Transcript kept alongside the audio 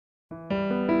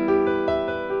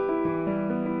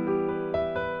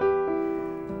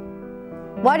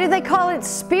Why do they call it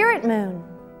Spirit Moon?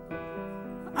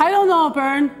 I don't know,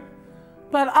 Bern,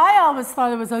 but I always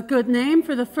thought it was a good name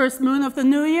for the first moon of the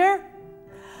new year.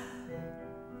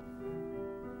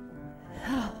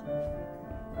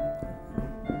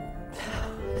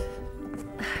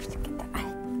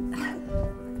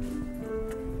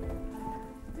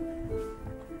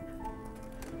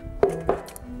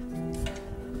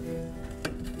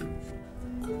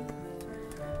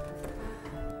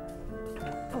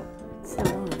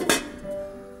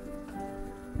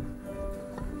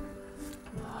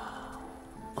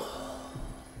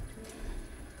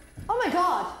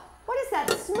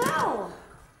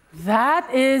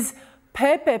 That is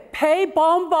pepe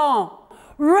bonbon,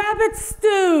 rabbit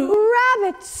stew.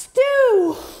 Rabbit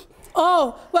stew!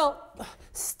 Oh, well,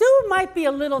 stew might be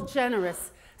a little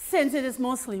generous since it is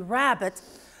mostly rabbit,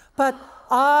 but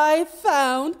I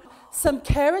found some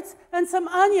carrots and some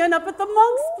onion up at the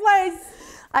monk's place.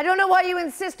 I don't know why you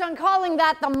insist on calling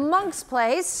that the monk's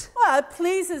place. Well, it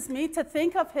pleases me to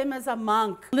think of him as a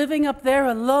monk, living up there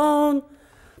alone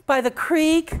by the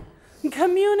creek and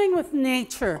communing with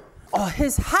nature. Oh,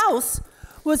 his house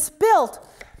was built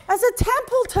as a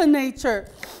temple to nature.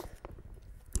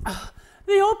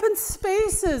 The open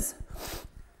spaces,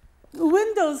 the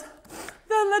windows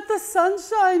that let the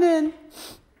sunshine in.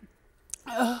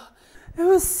 It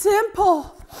was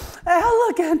simple,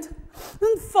 elegant,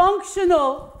 and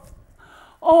functional.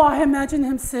 Oh, I imagine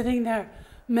him sitting there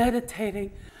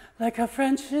meditating like a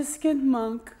Franciscan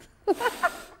monk.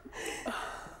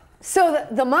 So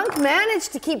the monk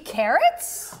managed to keep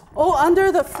carrots? Oh,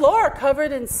 under the floor,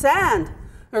 covered in sand.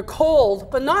 Or cold,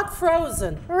 but not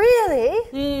frozen.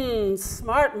 Really?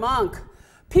 Smart monk.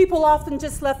 People often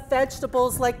just left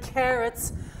vegetables like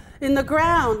carrots in the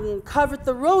ground and covered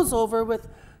the rows over with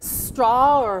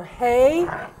straw or hay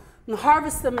and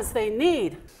harvest them as they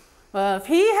need. If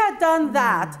he had done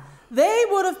that, they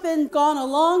would have been gone a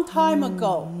long time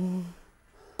ago.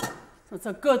 So it's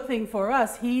a good thing for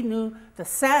us he knew the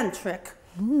sand trick.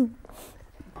 You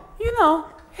know,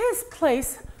 his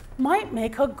place might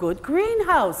make a good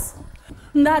greenhouse.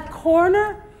 In that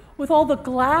corner with all the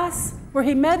glass where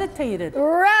he meditated.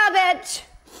 Rabbit!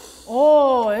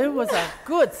 Oh, it was a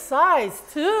good size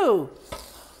too.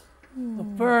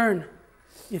 Bern,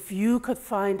 if you could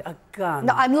find a gun.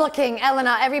 No, I'm looking,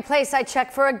 Elena, every place I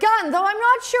check for a gun, though I'm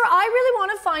not sure I really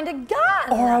want to find a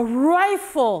gun. Or a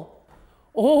rifle.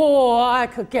 Oh, I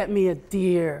could get me a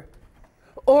deer.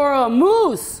 Or a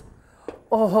moose.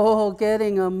 Oh,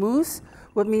 getting a moose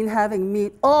would mean having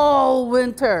meat all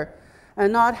winter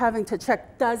and not having to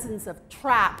check dozens of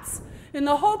traps in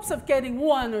the hopes of getting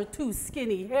 1 or 2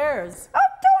 skinny hares. Oh,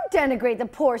 don't denigrate the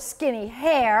poor skinny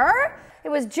hare. It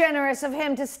was generous of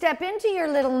him to step into your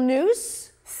little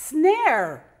noose.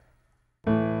 Snare.